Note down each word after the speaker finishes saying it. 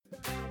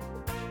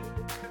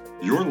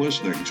You're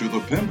listening to the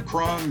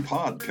Pimpcron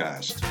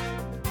Podcast.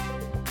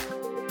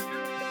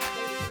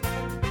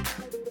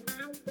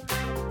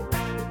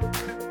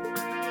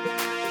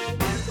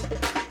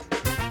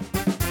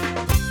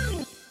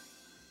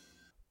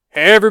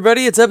 Hey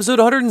everybody, it's episode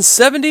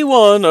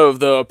 171 of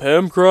the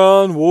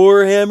Pimpcron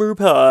Warhammer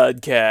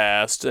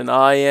Podcast, and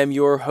I am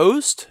your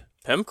host,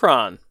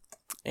 Pimpcron.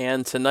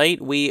 And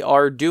tonight we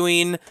are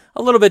doing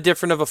a little bit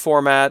different of a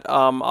format.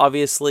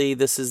 Obviously,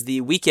 this is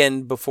the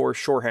weekend before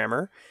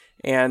Shorehammer,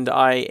 and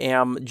I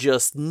am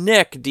just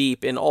neck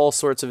deep in all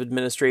sorts of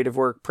administrative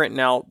work, printing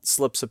out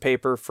slips of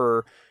paper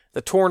for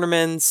the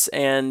tournaments,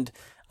 and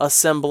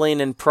assembling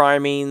and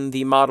priming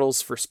the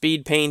models for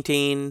speed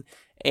painting,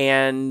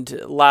 and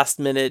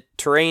last-minute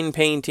terrain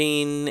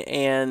painting,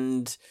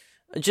 and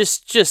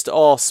just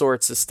all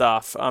sorts of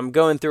stuff. I'm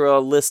going through a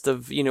list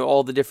of,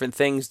 all the different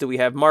things. Do we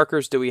have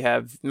markers? Do we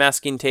have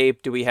masking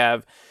tape? Do we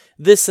have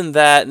this and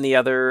that and the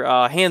other?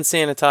 Hand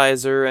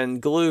sanitizer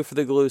and glue for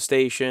the glue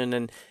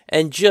station,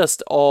 and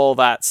just all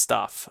that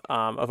stuff.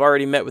 I've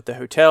already met with the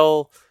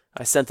hotel.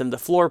 I sent them the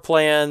floor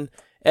plan.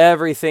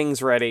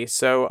 Everything's ready,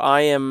 so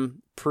I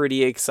am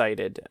pretty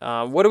excited.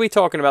 What are we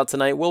talking about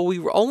tonight? Well, we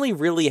only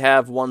really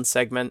have one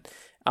segment,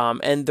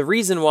 and the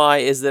reason why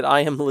is that I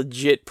am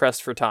legit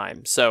pressed for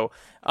time. So,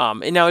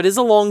 and now it is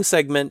a long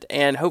segment,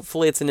 and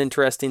hopefully it's an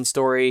interesting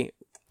story.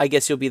 I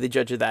guess you'll be the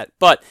judge of that.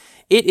 But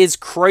it is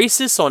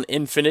Crisis on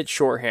Infinite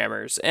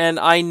Shorehammers, and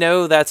I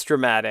know that's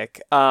dramatic.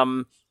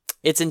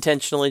 It's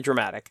intentionally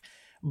dramatic,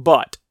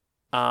 but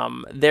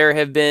there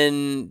has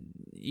been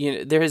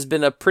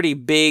a pretty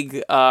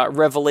big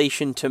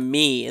revelation to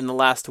me in the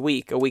last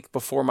week, a week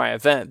before my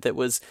event, that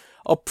was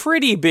a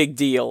pretty big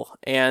deal.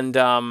 And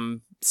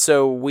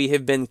so we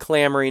have been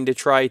clamoring to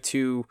try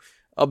to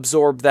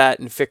absorb that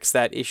and fix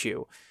that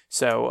issue.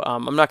 So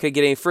I'm not going to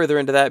get any further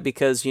into that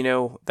because,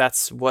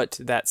 that's what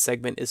that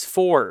segment is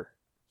for.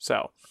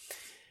 So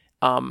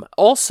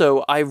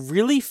also, I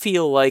really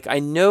feel like I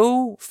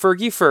know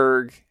Fergie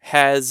Ferg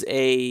has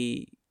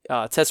a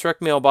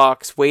Tesseract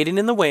mailbox waiting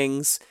in the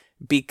wings,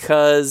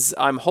 because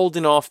I'm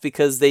holding off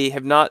because they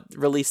have not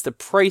released the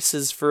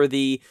prices for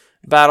the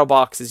battle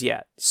boxes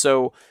yet.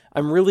 So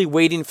I'm really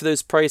waiting for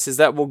those prices.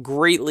 That will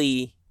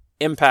greatly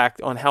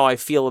impact on how I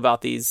feel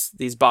about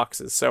these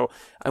boxes. So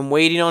I'm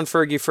waiting on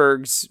Fergie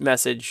Ferg's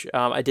message.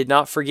 I did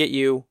not forget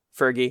you,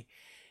 Fergie,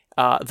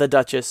 the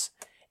Duchess.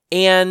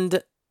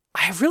 And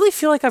I really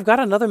feel like I've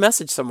got another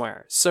message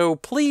somewhere. So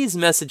please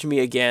message me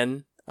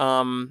again.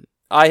 I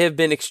have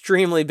been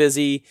extremely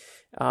busy.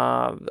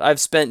 I've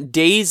spent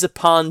days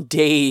upon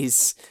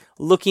days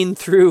looking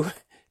through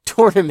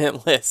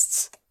tournament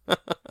lists.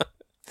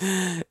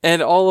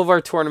 And all of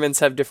our tournaments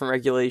have different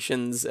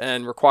regulations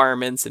and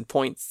requirements and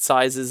point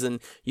sizes, and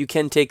you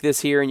can take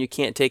this here and you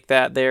can't take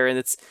that there, and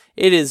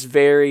it is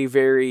very,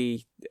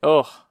 very,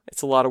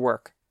 it's a lot of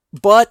work.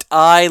 But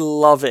I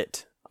love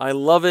it. I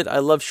love it. I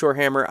love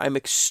Shorehammer. I'm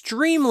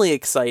extremely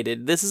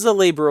excited. This is a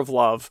labor of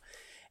love.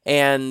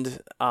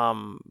 And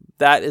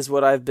that is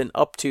what I've been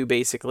up to,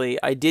 basically.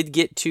 I did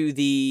get to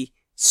the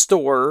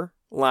store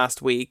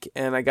last week,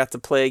 and I got to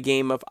play a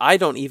game of, I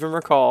don't even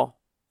recall.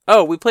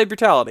 Oh, we played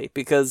Brutality,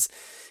 because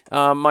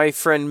my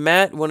friend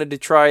Matt wanted to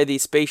try the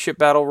Spaceship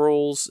Battle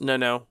Rules.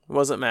 No, it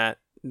wasn't Matt.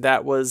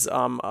 That was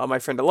my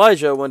friend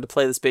Elijah wanted to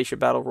play the Spaceship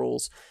Battle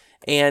Rules.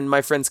 And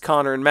my friends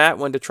Connor and Matt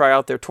wanted to try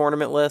out their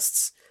tournament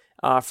lists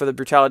for the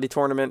Brutality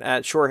tournament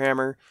at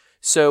Shorehammer.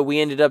 So we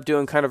ended up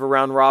doing kind of a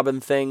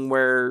round-robin thing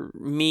where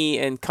me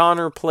and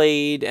Connor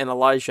played, and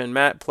Elijah and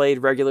Matt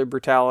played regular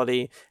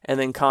Brutality, and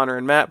then Connor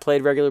and Matt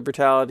played regular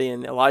Brutality,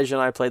 and Elijah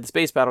and I played the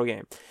Space Battle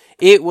game.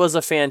 It was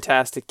a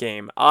fantastic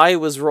game. I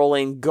was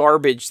rolling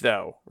garbage,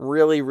 though.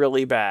 Really,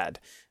 really bad.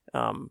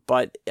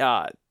 But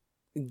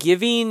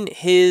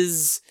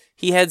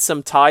he had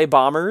some TIE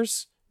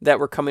bombers that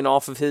were coming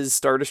off of his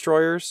Star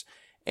Destroyers,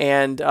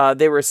 and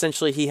they were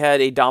essentially, he had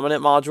a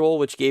dominant module,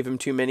 which gave him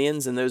 2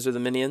 minions, and those are the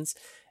minions.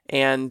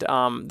 And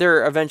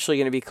they're eventually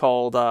going to be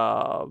called,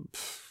 I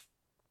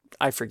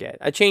forget.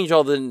 I changed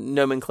all the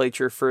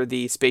nomenclature for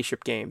the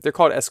spaceship game. They're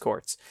called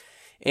escorts.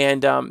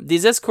 And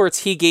these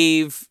escorts, he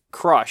gave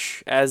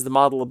Crush as the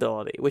model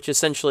ability, which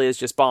essentially is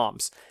just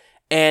bombs.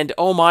 And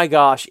oh my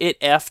gosh, it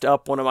effed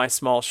up one of my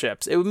small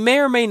ships. It may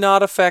or may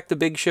not affect the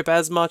big ship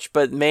as much,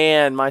 but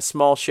man, my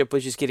small ship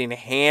was just getting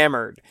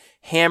hammered.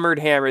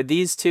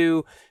 These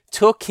two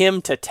took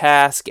him to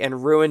task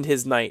and ruined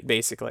his night,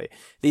 basically.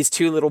 These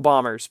 2 little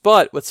bombers.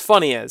 But what's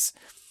funny is,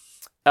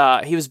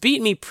 he was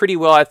beating me pretty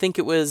well. I think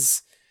it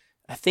was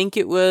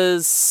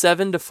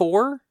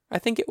 7-4,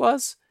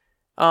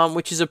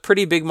 which is a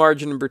pretty big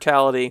margin in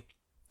Brutality.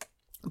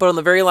 But on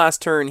the very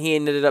last turn, he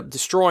ended up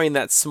destroying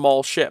that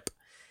small ship,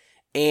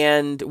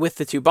 and with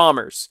the 2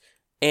 bombers.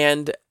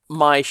 And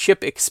my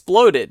ship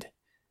exploded,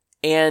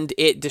 and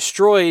it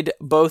destroyed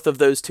both of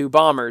those 2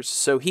 bombers.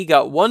 So he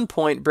got 1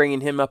 point, bringing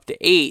him up to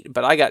 8,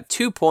 but I got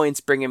 2 points,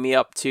 bringing me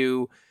up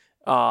to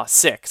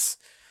 6.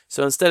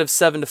 So instead of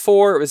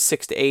 7-4, it was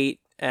 6-8,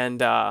 and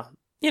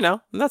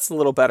that's a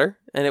little better,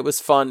 and it was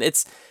fun.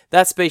 It's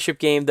that spaceship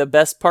game, the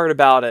best part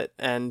about it,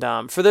 and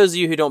for those of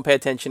you who don't pay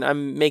attention,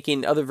 I'm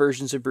making other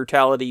versions of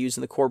Brutality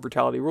using the core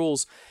Brutality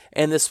rules,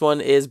 and this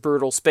one is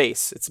Brutal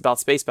Space. It's about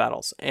space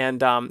battles,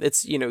 and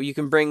it's, you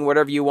can bring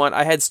whatever you want.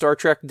 I had Star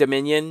Trek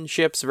Dominion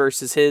ships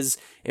versus his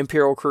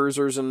Imperial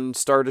cruisers and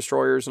Star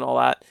Destroyers and all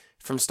that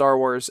from Star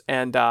Wars,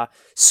 and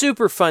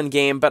super fun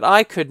game, but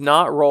I could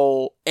not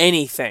roll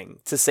anything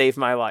to save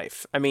my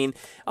life. I mean,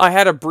 I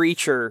had a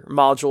breacher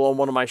module on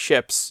one of my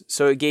ships,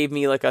 so it gave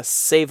me like a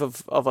save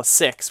of a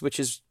 6, which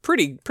is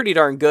pretty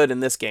darn good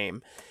in this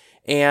game,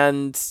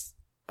 and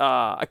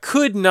I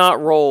could not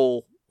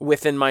roll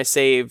within my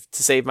save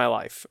to save my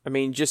life. I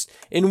mean, just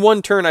in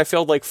one turn I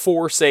failed like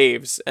 4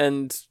 saves,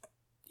 and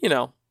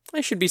I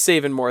should be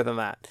saving more than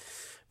that.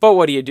 But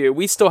what do?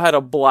 We still had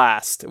a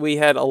blast. We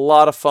had a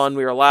lot of fun.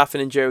 We were laughing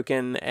and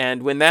joking.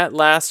 And when that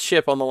last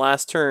ship on the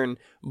last turn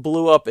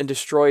blew up and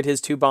destroyed his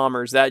 2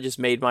 bombers, that just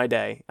made my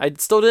day. I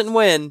still didn't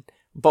win,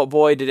 but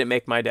boy, did it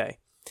make my day.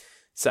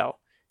 So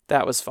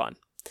that was fun.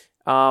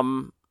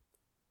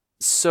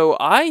 So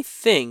I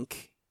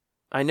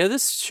know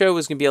this show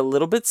is going to be a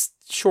little bit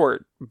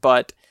short,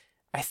 but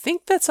I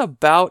think that's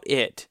about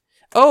it.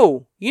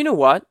 Oh, you know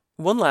what?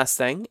 One last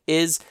thing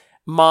is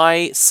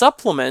my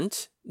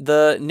supplement,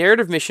 the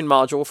narrative mission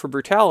module for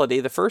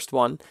Brutality, the first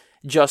one,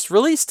 just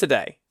released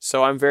today.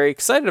 So I'm very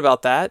excited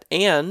about that.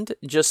 And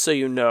just so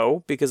you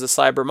know, because of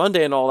Cyber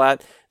Monday and all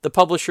that, the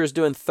publisher is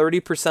doing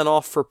 30%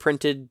 off for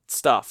printed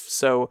stuff.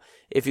 So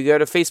if you go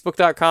to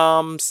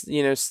facebook.com,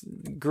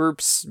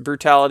 groups,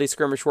 Brutality,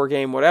 Skirmish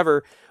Wargame,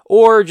 whatever,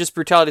 or just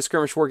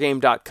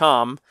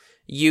brutalityskirmishwargame.com,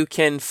 you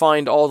can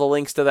find all the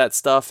links to that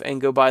stuff and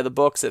go buy the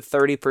books at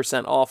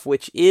 30% off,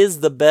 which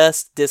is the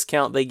best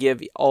discount they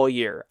give all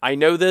year. I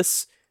know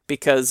this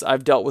because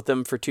I've dealt with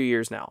them for 2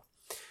 years now.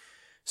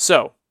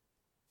 So,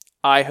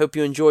 I hope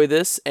you enjoy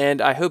this,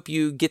 and I hope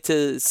you get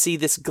to see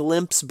this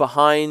glimpse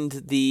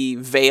behind the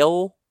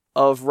veil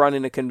of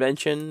running a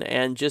convention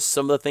and just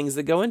some of the things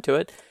that go into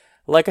it.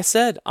 Like I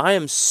said, I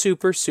am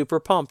super, super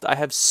pumped. I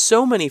have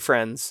so many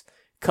friends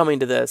coming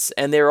to this,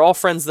 and they're all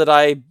friends that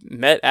I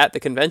met at the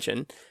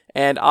convention,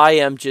 and I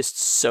am just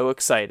so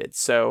excited.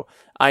 So,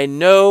 I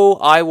know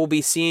I will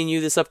be seeing you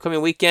this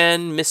upcoming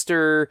weekend,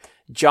 Mr.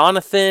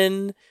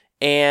 Jonathan,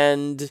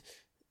 and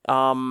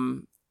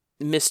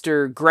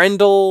Mr.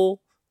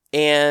 Grendel,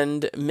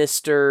 and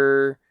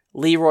Mr.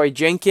 Leroy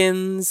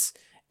Jenkins,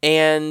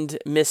 and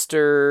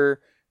Mr.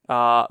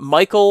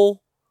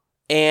 Michael,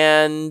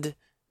 and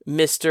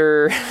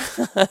Mr.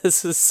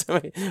 this is so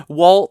many,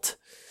 Walt,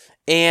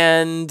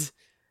 and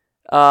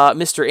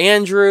Mr.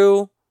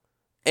 Andrew,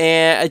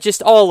 and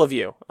just all of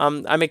you.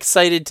 I'm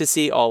excited to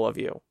see all of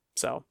you.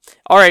 So,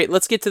 all right,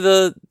 let's get to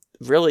the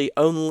really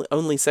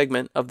only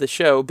segment of the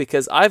show,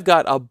 because I've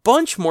got a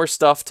bunch more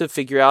stuff to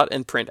figure out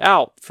and print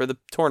out for the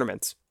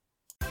tournaments.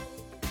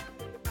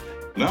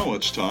 Now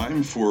it's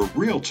time for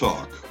Real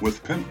Talk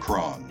with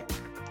Pimpcron.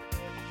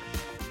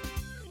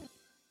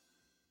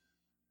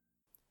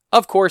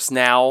 Of course,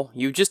 now,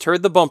 you just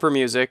heard the bumper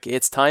music.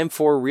 It's time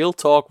for Real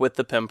Talk with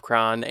the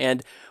Pimpcron,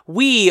 and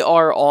we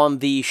are on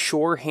the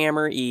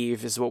Shorehammer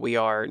Eve, is what we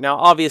are. Now,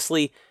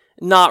 obviously,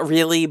 not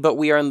really, but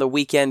we are on the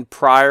weekend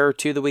prior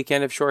to the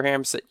weekend of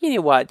Shorehammer, so you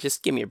know what,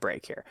 just give me a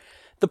break here.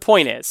 The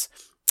point is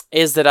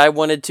that I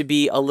wanted to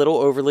be a little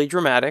overly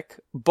dramatic,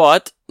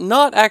 but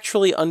not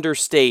actually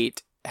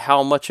understate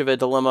how much of a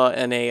dilemma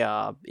and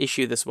a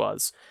issue this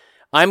was.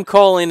 I'm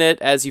calling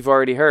it, as you've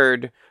already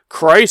heard,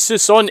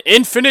 Crisis on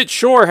Infinite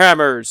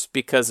Shorehammers,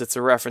 because it's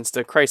a reference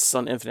to Crisis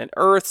on Infinite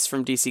Earths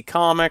from DC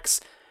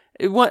Comics.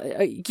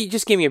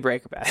 Just give me a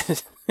break about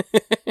it.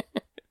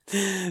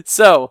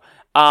 So,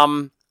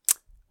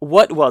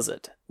 what was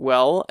it?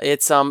 Well,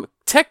 it's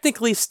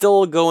technically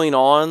still going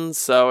on,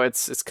 so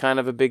it's kind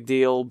of a big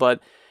deal, but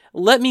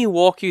let me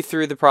walk you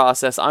through the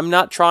process. I'm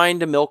not trying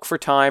to milk for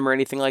time or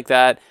anything like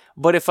that,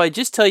 but if I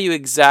just tell you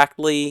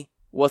exactly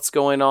what's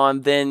going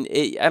on, then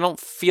I don't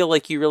feel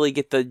like you really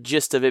get the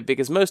gist of it,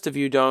 because most of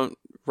you don't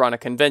run a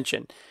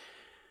convention.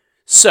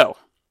 So,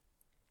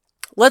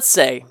 let's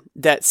say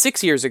that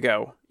 6 years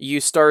ago, you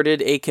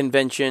started a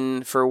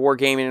convention for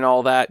wargaming and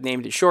all that,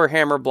 named it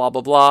Shorehammer, blah,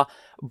 blah, blah.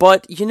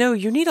 But, you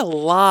need a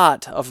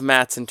lot of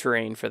mats and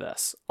terrain for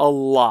this. A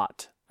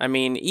lot. I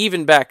mean,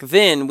 even back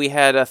then, we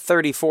had a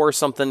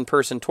 34-something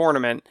person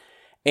tournament,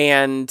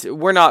 and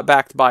we're not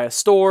backed by a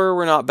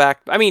store,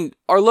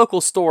 our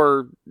local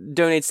store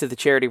donates to the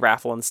charity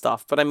raffle and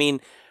stuff, but I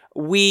mean,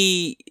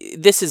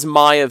 this is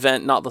my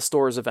event, not the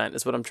store's event,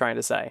 is what I'm trying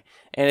to say.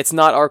 And it's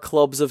not our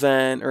club's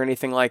event or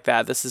anything like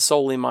that. This is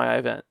solely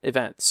my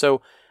event.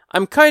 So,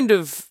 I'm kind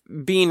of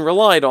being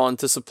relied on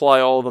to supply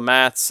all the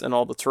mats and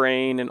all the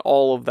terrain and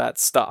all of that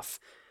stuff.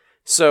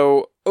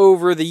 So,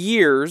 over the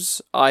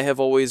years, I have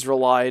always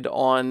relied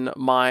on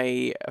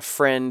my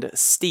friend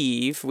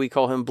Steve. We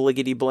call him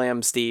Bliggity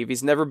Blam Steve.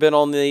 He's never been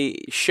on the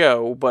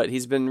show, but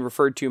he's been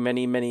referred to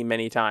many, many,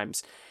 many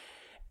times.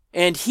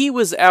 And he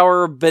was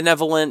our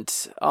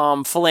benevolent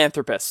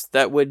philanthropist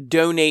that would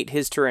donate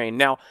his terrain.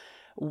 Now,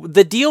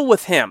 the deal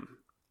with him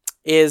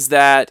is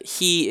that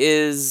he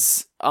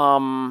is,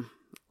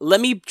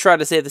 let me try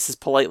to say this as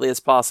politely as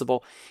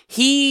possible.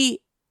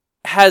 He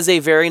has a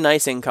very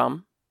nice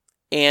income,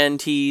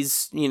 and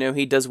he's,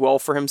 he does well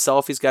for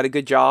himself. He's got a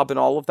good job and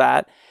all of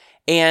that.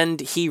 And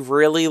he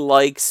really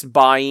likes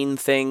buying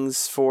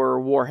things for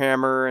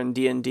Warhammer and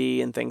D&D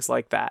and things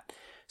like that.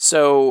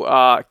 So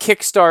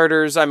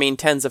Kickstarters, I mean,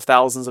 tens of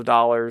thousands of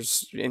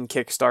dollars in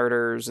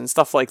Kickstarters and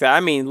stuff like that. I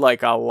mean,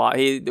 like a lot.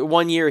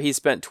 One year he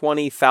spent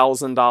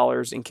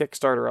 $20,000 in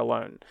Kickstarter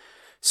alone.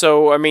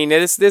 So, I mean,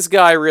 this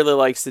guy really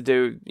likes to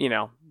do,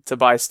 to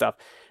buy stuff.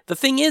 The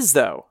thing is,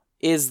 though,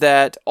 is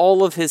that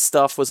all of his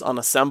stuff was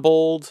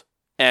unassembled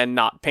and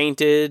not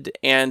painted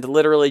and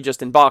literally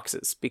just in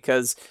boxes,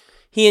 because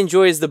he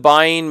enjoys the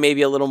buying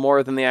maybe a little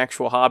more than the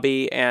actual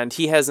hobby, and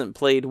he hasn't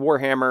played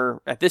Warhammer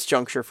at this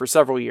juncture for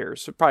several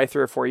years, probably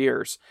 3 or 4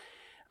 years.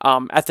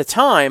 At the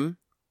time,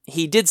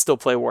 he did still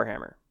play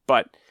Warhammer,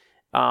 but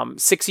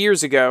 6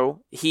 years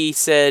ago, he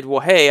said, well,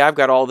 hey, I've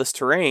got all this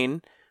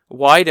terrain.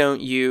 Why don't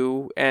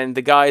you and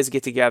the guys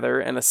get together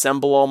and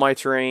assemble all my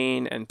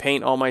terrain and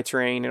paint all my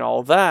terrain and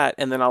all of that,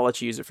 and then I'll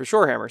let you use it for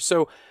Shorehammer.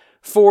 So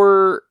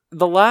for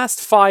the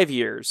last 5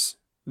 years,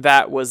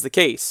 that was the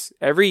case.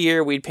 Every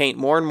year we'd paint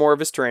more and more of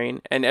his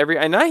terrain, and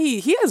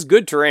he has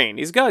good terrain.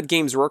 He's got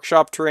Games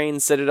Workshop terrain,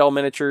 Citadel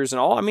miniatures, and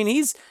all. I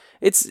mean,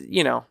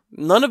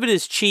 none of it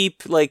is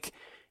cheap, like,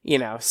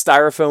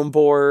 styrofoam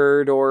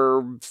board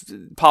or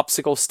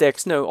popsicle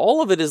sticks. No,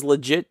 all of it is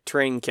legit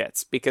terrain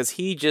kits, because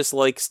he just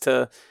likes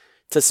to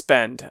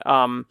spend.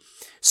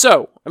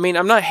 So, I mean,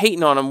 I'm not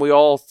hating on him. We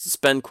all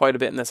spend quite a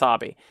bit in this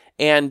hobby,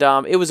 and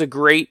it was a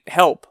great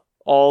help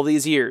all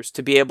these years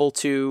to be able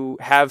to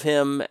have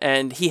him,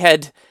 and he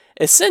had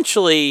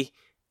essentially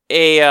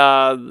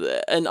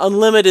an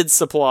unlimited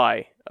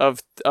supply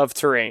of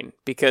terrain,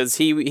 because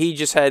he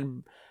just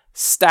had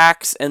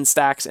stacks and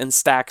stacks and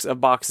stacks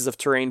of boxes of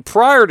terrain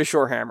prior to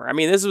Shorehammer. I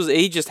mean,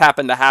 he just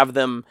happened to have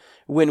them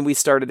when we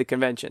started the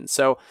convention.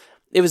 So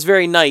it was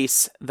very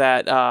nice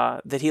that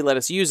he let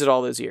us use it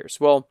all those years.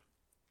 Well,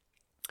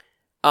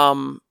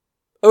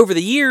 over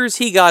the years,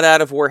 he got out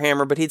of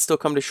Warhammer, but he'd still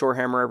come to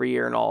Shorehammer every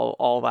year and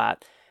all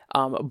that.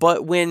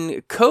 But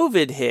when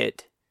COVID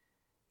hit,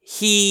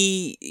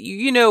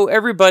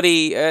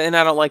 everybody, and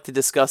I don't like to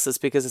discuss this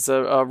because it's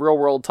a real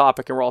world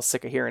topic and we're all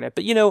sick of hearing it,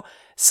 but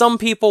some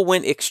people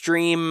went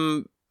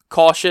extreme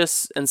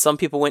cautious and some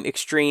people went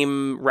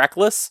extreme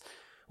reckless.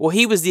 Well,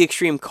 he was the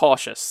extreme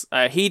cautious.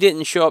 He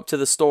didn't show up to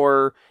the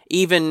store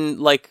even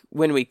like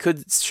when we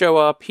could show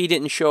up. He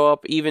didn't show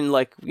up even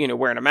like,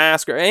 wearing a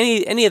mask or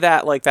any of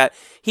that like that.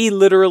 He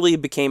literally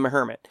became a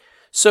hermit.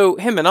 So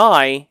him and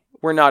I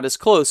were not as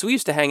close. We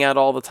used to hang out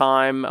all the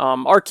time.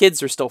 Our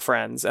kids are still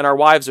friends and our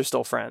wives are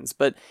still friends,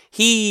 but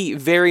he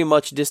very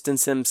much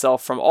distanced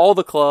himself from all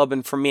the club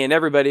and from me and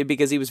everybody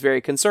because he was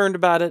very concerned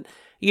about it.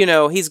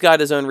 He's got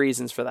his own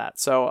reasons for that.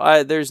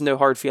 So there's no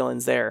hard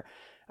feelings there.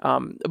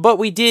 But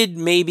we did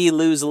maybe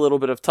lose a little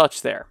bit of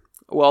touch there.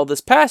 Well,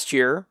 this past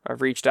year,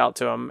 I've reached out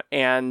to him,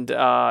 and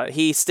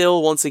he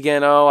still, once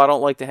again, I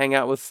don't like to hang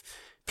out with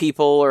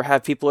people or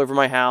have people over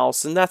my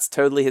house, and that's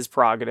totally his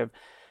prerogative.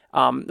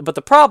 But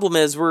the problem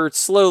is we're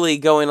slowly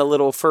going a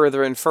little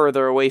further and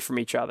further away from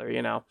each other,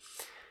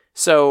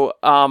 So,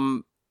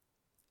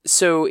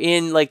 so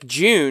in like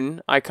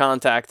June, I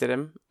contacted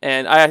him,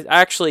 and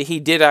he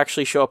did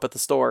actually show up at the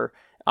store.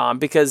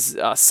 Because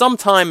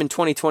sometime in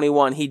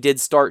 2021, he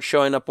did start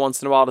showing up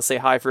once in a while to say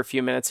hi for a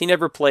few minutes. He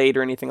never played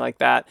or anything like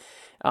that,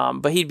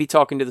 but he'd be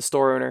talking to the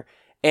store owner.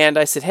 And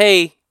I said,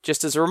 hey,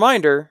 just as a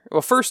reminder,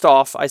 well, first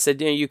off, I said,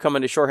 you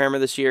coming to Shorehammer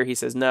this year? He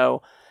says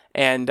no,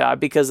 and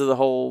because of the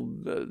whole,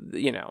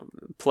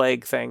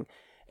 plague thing.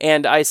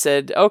 And I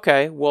said,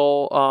 okay,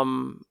 well,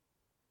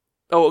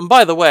 oh, and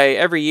by the way,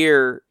 every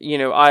year,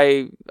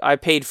 I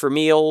paid for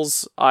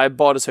meals. I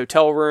bought his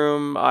hotel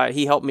room.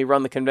 He helped me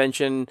run the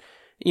convention,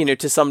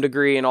 to some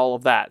degree and all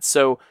of that.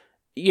 So,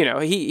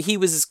 he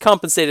was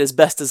compensated as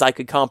best as I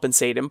could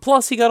compensate him.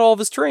 Plus, he got all of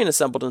his terrain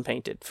assembled and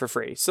painted for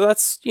free. So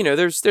that's,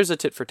 there's a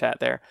tit for tat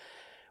there.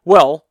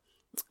 Well,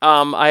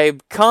 I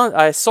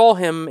saw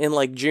him in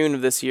like June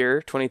of this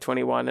year,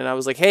 2021, and I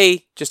was like,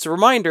 hey, just a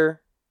reminder,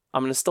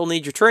 I'm going to still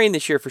need your terrain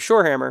this year for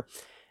Shorehammer.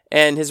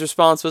 And his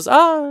response was,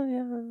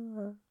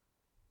 yeah.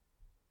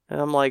 And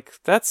I'm like,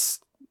 that's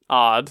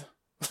odd.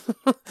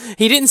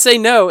 He didn't say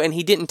no, and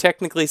he didn't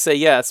technically say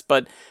yes,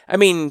 but I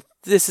mean,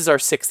 this is our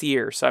 6th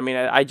year, so I mean,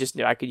 I just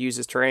knew I could use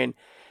his terrain,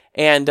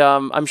 and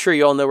I'm sure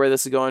you all know where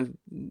this is going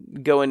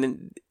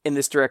in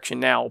this direction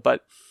now.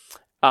 But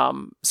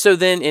so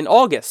then in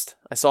August,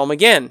 I saw him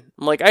again.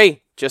 I'm like,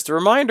 hey, just a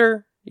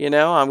reminder,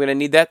 I'm gonna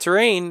need that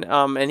terrain.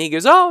 And he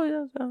goes,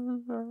 oh,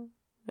 yeah,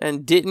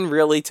 and didn't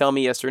really tell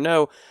me yes or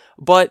no.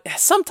 But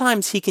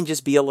sometimes he can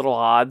just be a little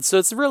odd, so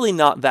it's really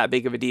not that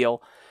big of a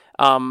deal.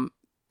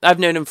 I've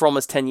known him for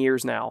almost 10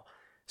 years now.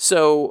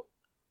 So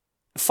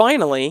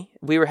finally,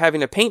 we were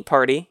having a paint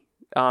party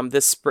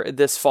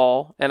this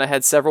fall, and I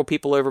had several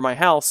people over my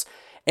house,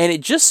 and it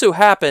just so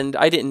happened,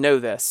 I didn't know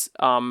this,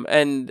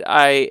 and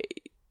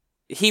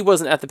he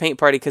wasn't at the paint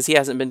party because he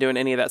hasn't been doing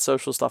any of that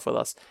social stuff with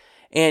us.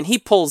 And he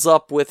pulls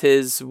up with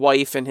his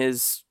wife and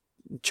his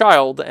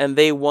child, and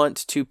they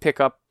want to pick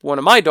up one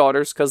of my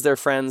daughters because they're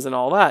friends and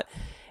all that.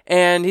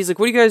 And he's like,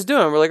 what are you guys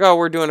doing? We're like, oh,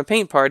 we're doing a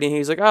paint party. And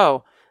he's like,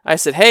 oh. I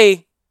said,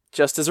 hey,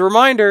 just as a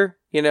reminder,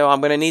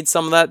 I'm going to need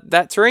some of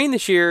that terrain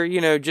this year,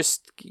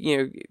 just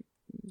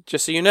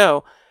so you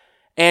know.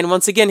 And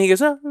once again, he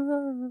goes,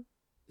 oh.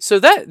 So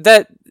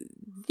that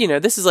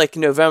this is like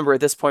November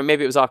at this point.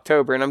 Maybe it was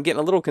October, and I'm getting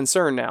a little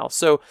concerned now.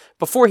 So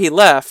before he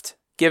left,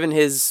 given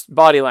his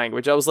body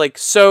language, I was like,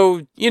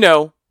 so,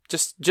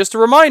 just a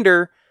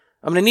reminder,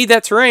 I'm going to need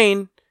that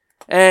terrain.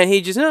 And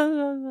he just,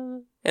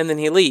 and then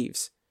he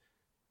leaves.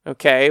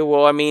 Okay,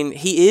 well, I mean,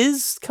 he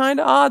is kind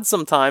of odd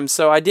sometimes,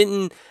 so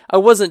I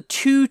wasn't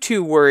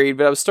too worried,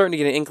 but I was starting to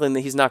get an inkling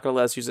that he's not going to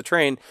let us use the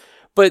terrain.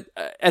 But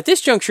at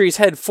this juncture, he's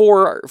had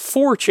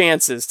four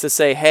chances to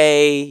say,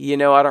 hey,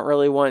 I don't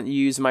really want to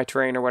use my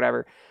terrain or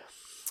whatever.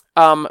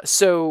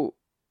 So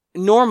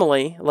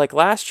normally, like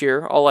last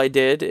year, all I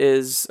did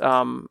is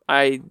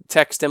I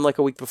text him like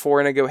a week before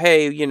and I go,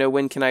 hey,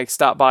 when can I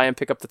stop by and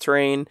pick up the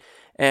terrain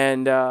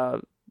and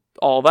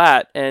all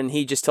that? And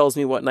he just tells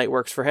me what night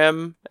works for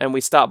him, and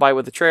we stop by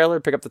with the trailer,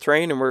 pick up the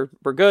terrain, and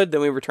we're good.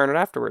 Then we return it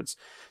afterwards.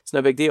 It's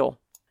no big deal.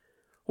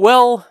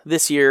 Well,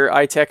 this year,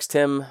 I text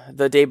him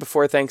the day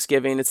before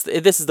Thanksgiving. This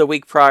is the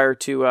week prior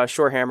to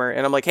Shorehammer,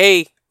 and I'm like,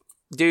 hey,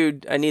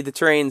 dude, I need the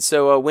terrain,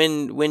 so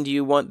when do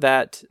you want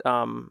that?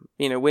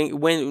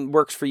 When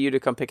works for you to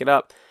come pick it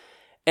up?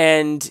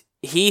 And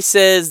he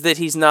says that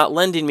he's not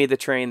lending me the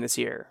terrain this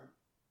year.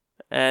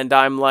 And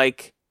I'm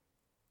like,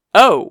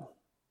 oh,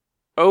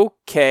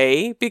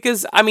 okay,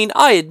 because,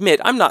 I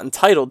admit, I'm not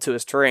entitled to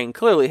his terrain.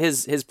 Clearly,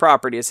 his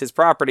property is his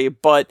property,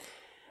 but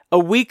a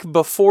week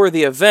before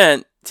the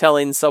event,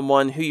 telling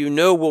someone who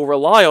will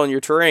rely on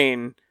your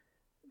terrain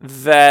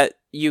that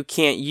you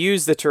can't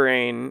use the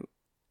terrain,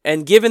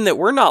 and given that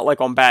we're not like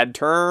on bad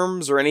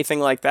terms or anything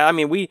like that,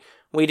 we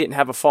didn't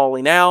have a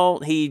falling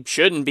out. He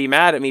shouldn't be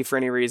mad at me for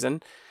any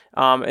reason.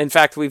 In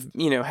fact, we've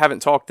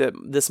haven't talked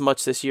this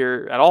much this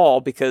year at all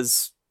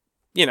because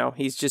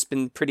he's just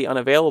been pretty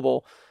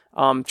unavailable,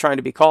 trying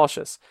to be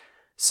cautious.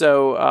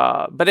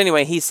 So, but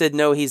anyway, he said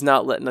no, he's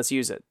not letting us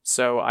use it.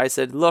 So I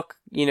said, look,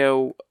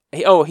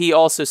 he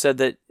also said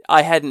that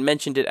I hadn't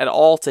mentioned it at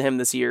all to him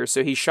this year,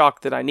 so he's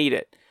shocked that I need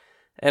it.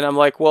 And I'm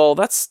like, well,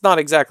 that's not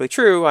exactly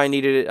true. I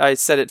needed it. I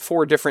said it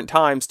 4 different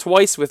times,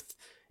 twice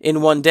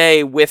in one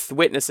day with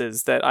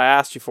witnesses that I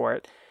asked you for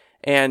it.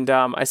 And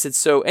I said,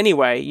 so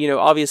anyway,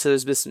 obviously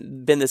there's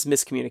been this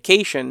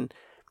miscommunication.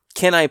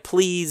 Can I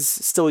please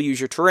still use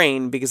your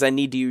terrain because I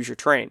need to use your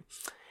terrain?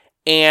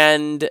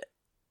 And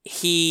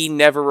he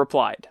never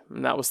replied.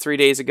 And that was 3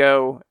 days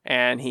ago,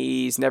 and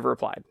he's never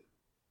replied.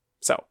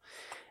 So,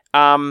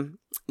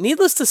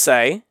 needless to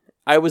say,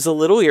 I was a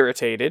little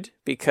irritated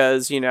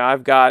because,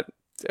 I've got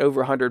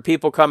over 100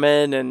 people come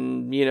in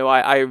and,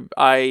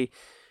 I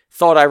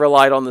thought I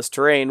relied on this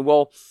terrain.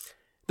 Well,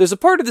 there's a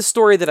part of the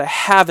story that I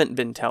haven't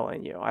been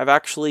telling you. I've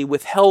actually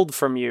withheld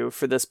from you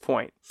for this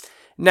point.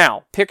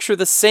 Now, picture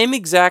the same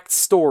exact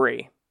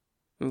story.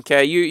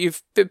 Okay,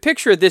 you've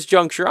picture at this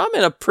juncture, I'm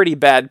in a pretty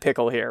bad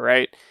pickle here,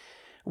 right?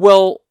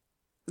 Well,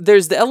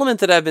 there's the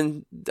element that I've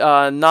been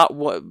not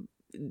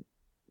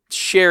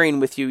sharing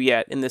with you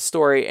yet in this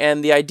story,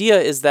 and the idea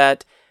is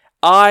that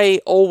I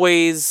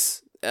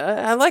always,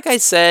 like I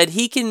said,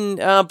 he can,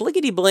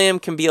 Blickety Blam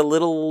can be a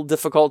little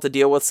difficult to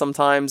deal with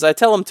sometimes. I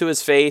tell him to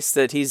his face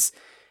that he's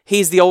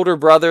the older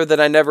brother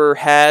that I never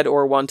had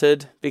or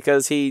wanted,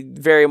 because he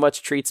very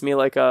much treats me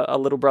like a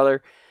little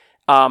brother.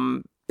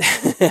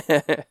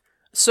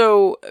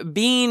 So,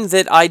 being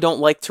that I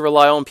don't like to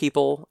rely on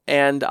people,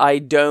 and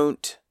I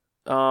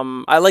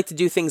like to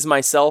do things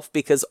myself,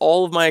 because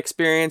all of my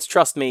experience,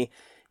 trust me,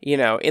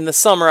 in the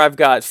summer I've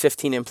got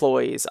 15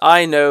 employees.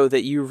 I know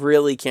that you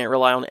really can't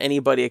rely on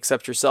anybody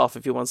except yourself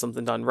if you want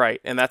something done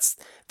right. And that's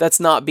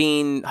not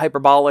being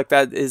hyperbolic.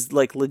 That is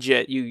like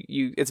legit.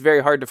 It's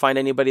very hard to find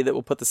anybody that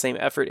will put the same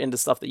effort into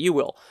stuff that you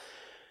will.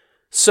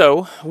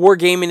 So,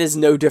 wargaming is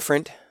no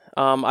different.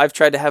 I've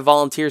tried to have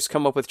volunteers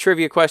come up with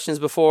trivia questions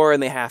before,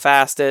 and they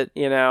half-assed it,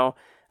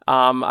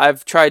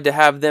 I've tried to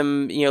have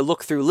them,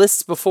 look through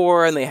lists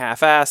before, and they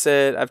half-ass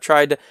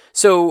it.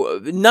 So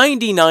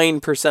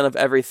 99% of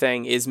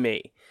everything is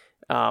me,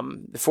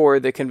 for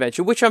the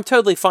convention, which I'm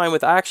totally fine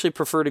with. I actually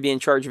prefer to be in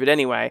charge of it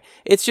anyway.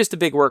 It's just a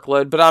big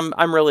workload, but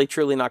I'm really,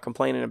 truly not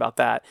complaining about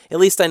that. At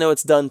least I know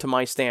it's done to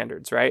my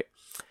standards, right?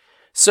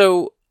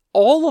 So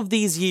all of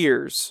these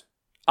years,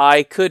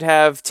 I could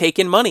have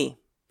taken money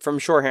from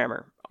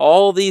Shorehammer.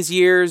 All these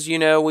years, we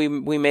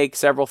make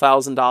several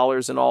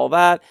 $1,000s and all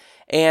that.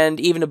 And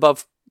even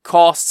above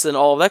costs and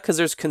all of that, because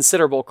there's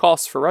considerable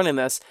costs for running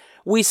this,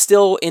 we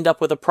still end up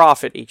with a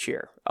profit each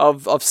year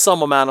of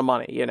some amount of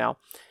money,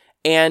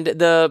 And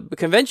the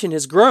convention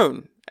has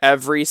grown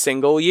every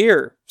single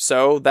year.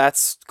 So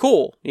that's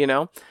cool,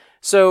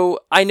 So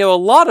I know a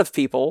lot of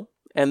people,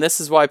 and this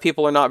is why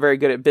people are not very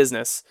good at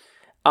business.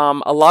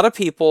 A lot of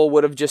people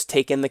would have just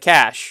taken the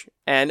cash.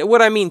 And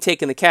what I mean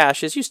taking the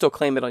cash is you still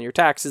claim it on your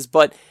taxes,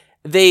 but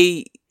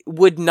they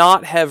would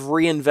not have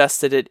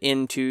reinvested it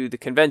into the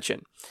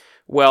convention.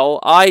 Well,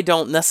 I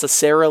don't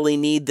necessarily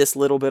need this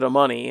little bit of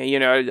money. You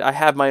know, I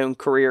have my own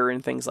career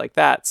and things like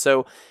that.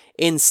 So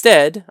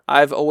instead,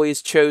 I've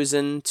always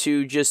chosen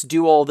to just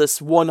do all this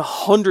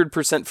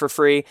 100% for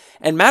free.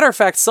 And matter of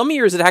fact, some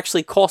years it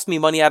actually cost me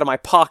money out of my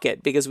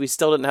pocket because we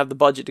still didn't have the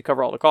budget to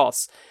cover all the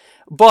costs.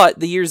 But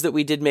the years that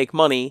we did make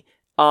money,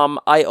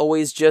 I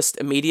always just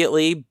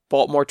immediately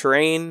bought more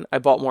terrain. I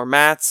bought more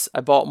mats.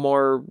 I bought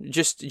more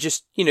just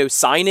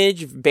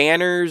signage,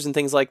 banners, and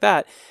things like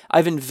that.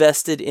 I've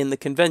invested in the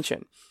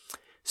convention.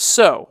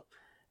 So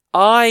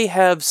I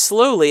have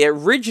slowly,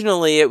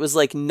 originally it was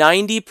like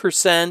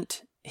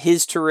 90%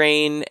 his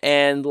terrain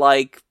and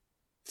like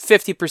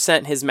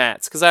 50% his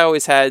mats, because I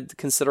always had a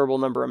considerable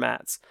number of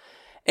mats.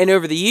 And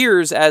over the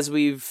years, as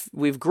we've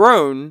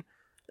grown,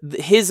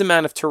 his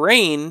amount of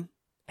terrain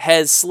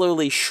has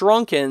slowly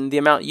shrunken the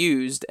amount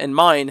used, and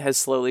mine has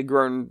slowly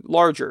grown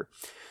larger.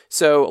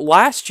 So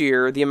last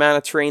year, the amount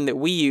of terrain that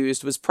we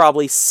used was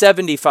probably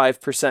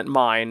 75%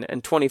 mine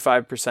and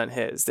 25%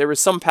 his. There were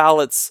some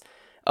pallets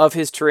of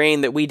his terrain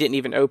that we didn't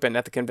even open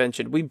at the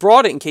convention. We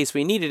brought it in case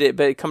we needed it,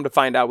 but come to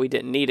find out we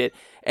didn't need it.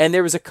 And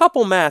there was a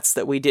couple mats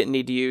that we didn't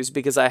need to use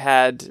because I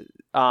had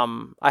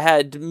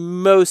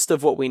most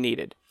of what we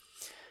needed.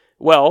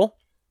 Well,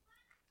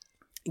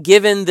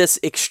 given this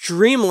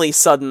extremely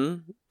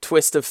sudden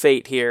twist of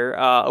fate here,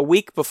 a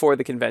week before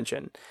the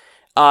convention,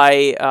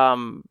 I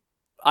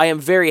am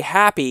very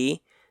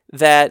happy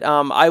that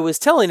I was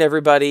telling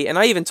everybody, and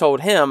I even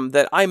told him,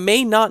 that I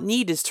may not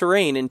need his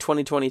terrain in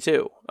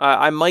 2022.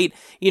 I might,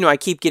 I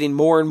keep getting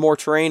more and more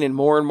terrain and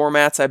more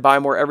mats. I buy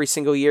more every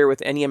single year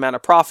with any amount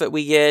of profit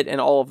we get and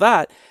all of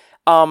that,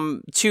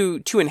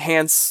 to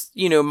enhance,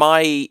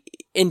 my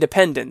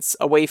independence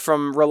away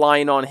from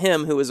relying on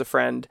him, who is a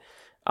friend,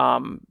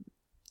 to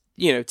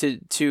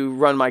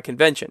run my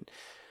convention.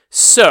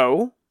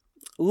 So,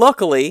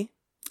 luckily,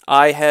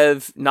 I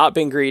have not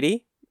been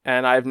greedy,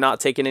 and I've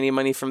not taken any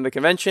money from the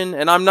convention,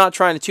 and I'm not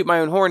trying to toot my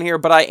own horn here,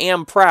 but I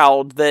am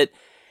proud that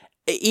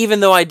even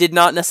though I did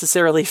not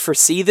necessarily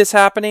foresee this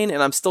happening,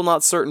 and I'm still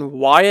not certain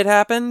why it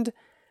happened,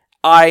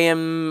 I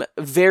am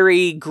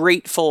very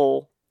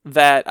grateful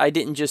that I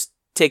didn't just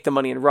take the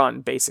money and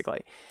run,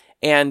 basically.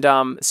 And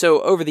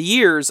so over the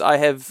years,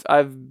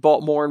 I've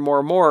bought more and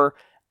more,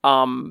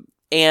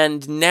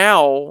 and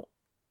now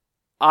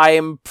I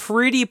am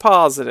pretty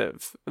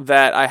positive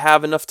that I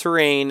have enough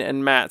terrain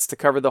and mats to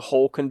cover the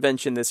whole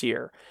convention this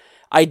year.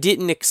 I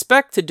didn't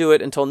expect to do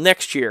it until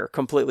next year,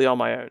 completely on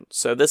my own.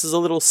 So this is a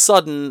little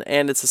sudden,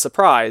 and it's a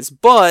surprise.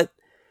 But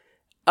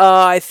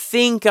I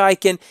think I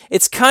can.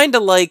 It's kind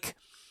of like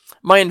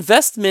my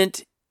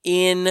investment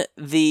in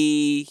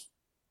the.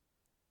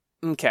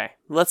 Okay,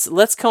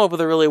 let's come up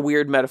with a really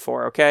weird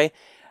metaphor. Okay,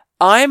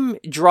 I'm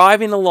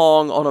driving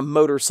along on a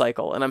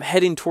motorcycle, and I'm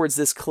heading towards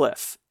this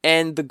cliff.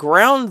 And the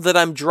ground that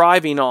I'm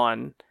driving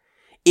on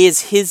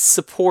is his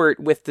support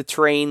with the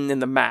terrain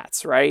and the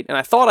mats, right? And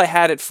I thought I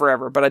had it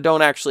forever, but I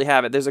don't actually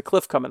have it. There's a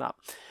cliff coming up.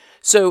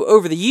 So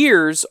over the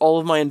years, all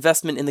of my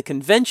investment in the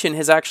convention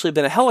has actually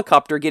been a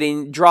helicopter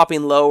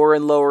dropping lower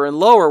and lower and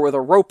lower with a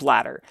rope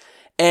ladder.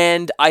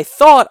 And I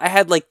thought I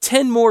had like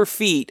 10 more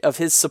feet of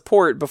his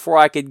support before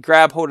I could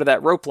grab hold of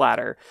that rope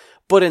ladder.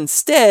 But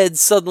instead,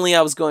 suddenly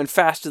I was going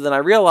faster than I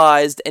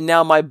realized, and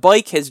now my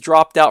bike has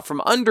dropped out from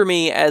under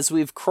me as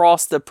we've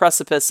crossed the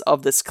precipice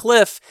of this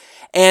cliff,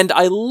 and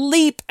I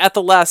leap at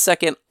the last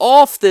second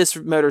off this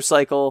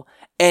motorcycle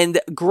and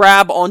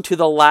grab onto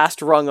the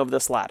last rung of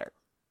this ladder.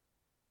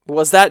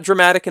 Was that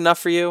dramatic enough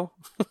for you?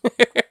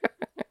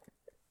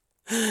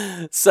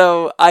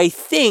 So I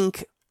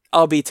think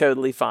I'll be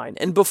totally fine.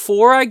 And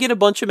before I get a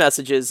bunch of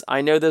messages,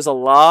 I know there's a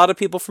lot of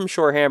people from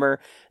Shorehammer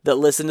that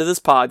listen to this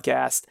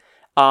podcast.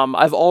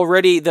 I've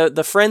already,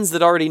 the friends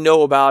that already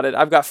know about it,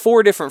 I've got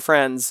 4 different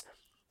friends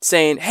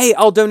saying, hey,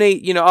 I'll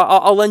donate,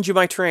 I'll lend you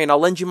my terrain, I'll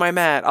lend you my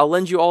mat, I'll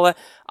lend you all that.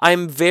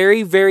 I'm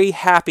very, very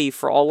happy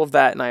for all of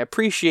that, and I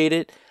appreciate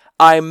it.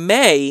 I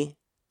may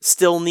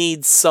still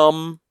need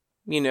some,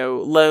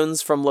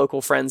 loans from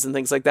local friends and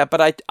things like that,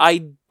 but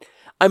I'm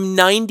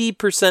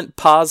 90%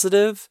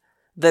 positive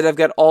that I've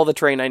got all the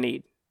terrain I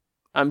need.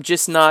 I'm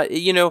just not,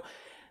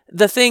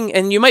 the thing,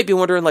 and you might be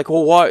wondering, like,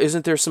 well, why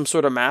isn't there some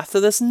sort of math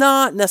to this?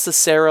 Not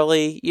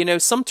necessarily.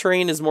 Some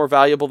terrain is more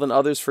valuable than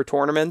others for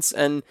tournaments,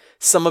 and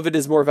some of it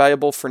is more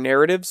valuable for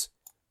narratives.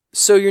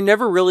 So you're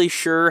never really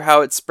sure how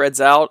it spreads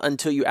out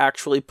until you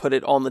actually put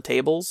it on the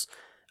tables.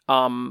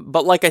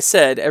 But like I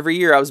said, every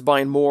year I was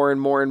buying more and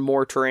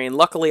more terrain.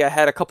 Luckily, I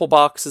had a couple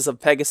boxes of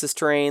Pegasus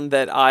terrain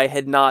that I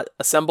had not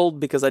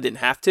assembled because I didn't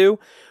have to.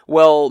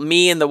 Well,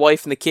 me and the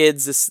wife and the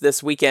kids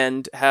this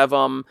weekend have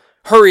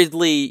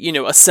hurriedly,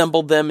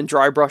 assembled them and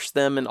dry brushed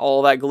them and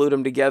all that, glued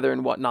them together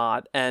and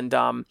whatnot. And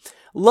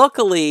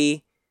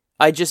luckily,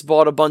 I just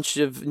bought a bunch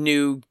of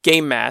new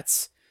game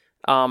mats.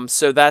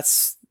 So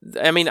that's,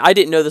 I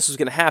didn't know this was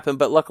going to happen,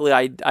 but luckily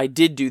I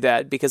did do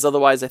that because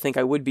otherwise I think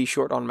I would be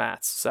short on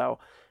mats. So,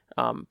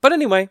 but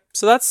anyway,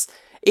 so that's,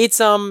 it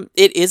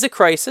is a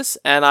crisis,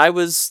 and I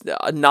was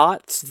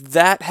not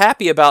that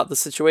happy about the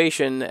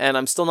situation, and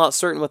I'm still not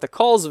certain what the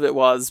cause of it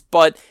was,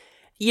 but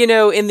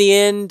in the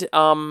end,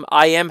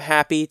 I am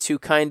happy to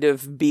kind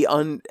of be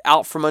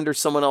out from under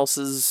someone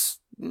else's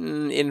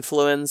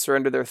influence or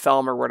under their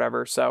thumb or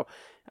whatever. So,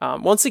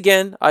 once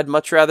again, I'd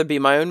much rather be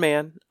my own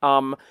man.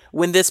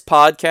 When this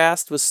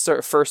podcast was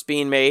first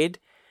being made,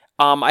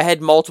 I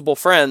had multiple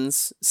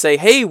friends say,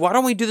 "Hey, why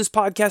don't we do this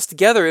podcast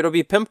together? It'll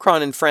be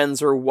Pimpcron and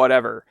Friends or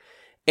whatever."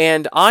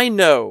 And I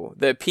know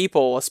that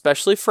people,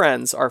 especially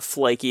friends, are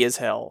flaky as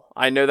hell.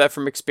 I know that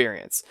from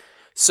experience.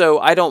 So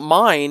I don't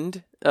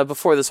mind,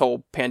 before this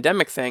whole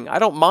pandemic thing, I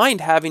don't mind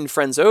having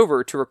friends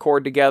over to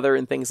record together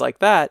and things like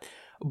that.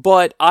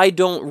 But I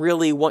don't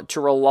really want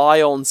to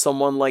rely on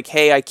someone like,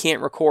 hey, I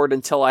can't record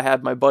until I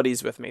have my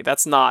buddies with me.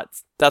 That's not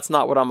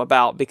what I'm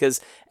about,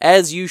 because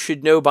as you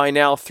should know by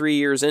now, 3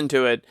 years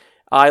into it,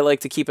 I like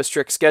to keep a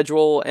strict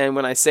schedule, and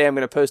when I say I'm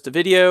going to post a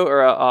video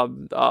or a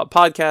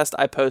podcast,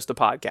 I post a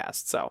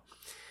podcast. So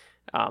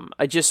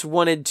I just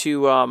wanted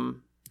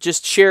to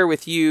just share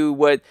with you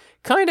what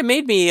kind of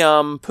made me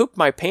poop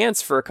my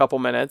pants for a couple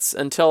minutes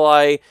until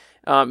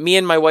me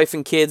and my wife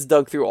and kids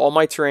dug through all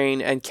my terrain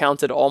and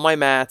counted all my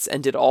mats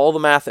and did all the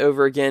math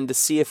over again to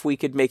see if we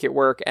could make it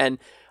work. And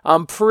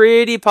I'm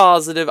pretty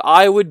positive,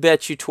 I would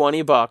bet you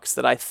 $20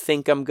 that I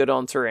think I'm good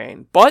on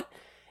terrain. But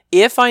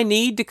if I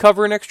need to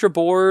cover an extra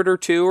board or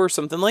two or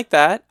something like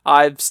that,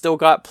 I've still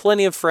got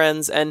plenty of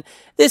friends. And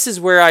this is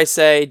where I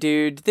say,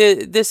 dude,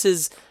 this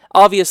is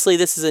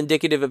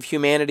indicative of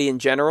humanity in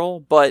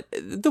general, but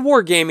the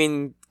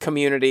wargaming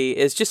community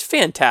is just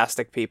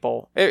fantastic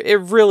people.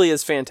 It really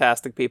is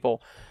fantastic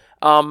people.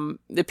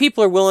 The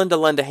people are willing to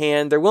lend a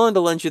hand. They're willing to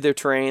lend you their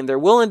terrain. They're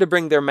willing to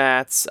bring their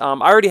mats. I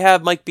already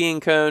have Mike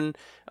Biancone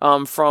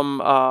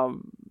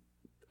from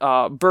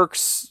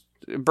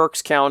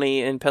Berks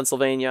County in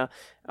Pennsylvania.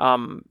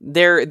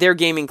 Their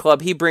gaming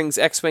club, he brings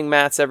X-Wing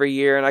mats every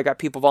year, and I got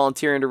people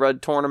volunteering to run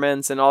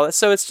tournaments and all that.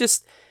 So it's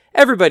just,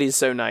 everybody's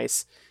so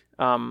nice.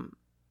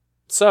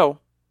 So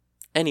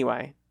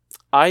anyway,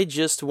 I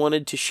just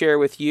wanted to share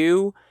with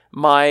you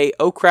my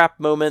oh crap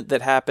moment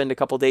that happened a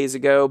couple days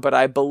ago, but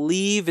I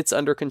believe it's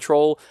under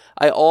control.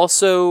 I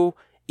also,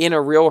 in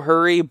a real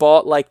hurry,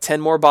 bought like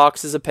 10 more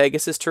boxes of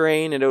Pegasus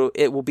terrain, and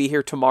it will be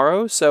here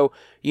tomorrow. So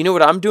you know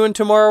what I'm doing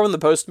tomorrow when the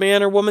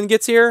postman or woman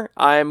gets here?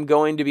 I'm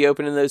going to be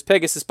opening those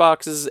Pegasus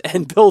boxes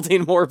and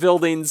building more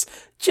buildings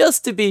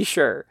just to be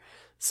sure.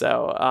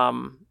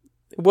 So,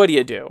 what do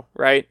you do,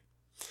 right?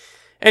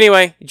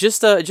 Anyway,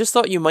 just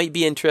thought you might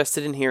be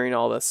interested in hearing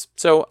all this.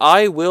 So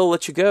I will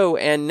let you go,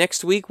 and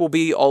next week will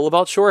be all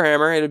about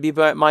Shorehammer. It'll be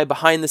my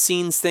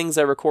behind-the-scenes things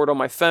I record on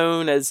my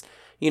phone as,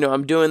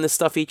 I'm doing this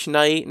stuff each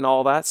night and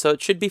all that, so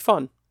it should be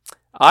fun.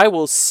 I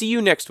will see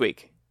you next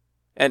week.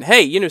 And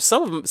hey,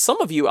 some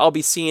of you I'll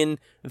be seeing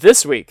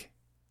this week.